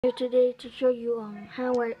Here today to show you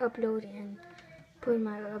how I upload and put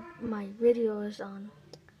my videos on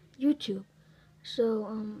YouTube. So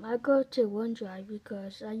I go to OneDrive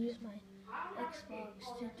because I use my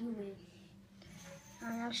Xbox to do it.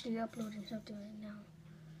 I'm actually uploading something right now.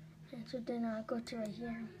 And so then I go to right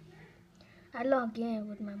here. I log in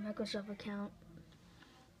with my Microsoft account.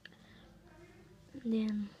 And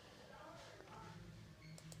then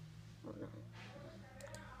hold on,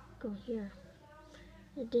 go here.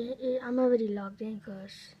 I'm already logged in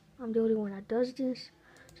because I'm the only one that does this.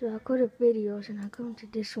 So I go to videos and I come to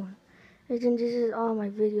this one. And then this is all my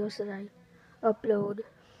videos that I upload.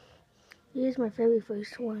 Here's my very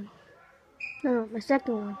first one. No, my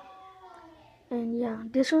second one. And yeah,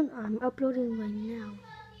 this one I'm uploading right now.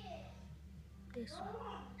 This one.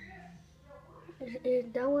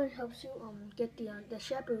 That one helps you get the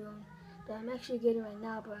chaperone that I'm actually getting right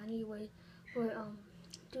now, but I need to wait for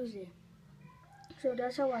Tuesday. So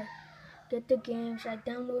that's how I get the games. I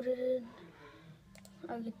downloaded it.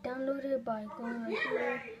 I get downloaded by going right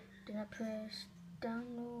here. Then I press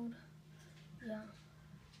download.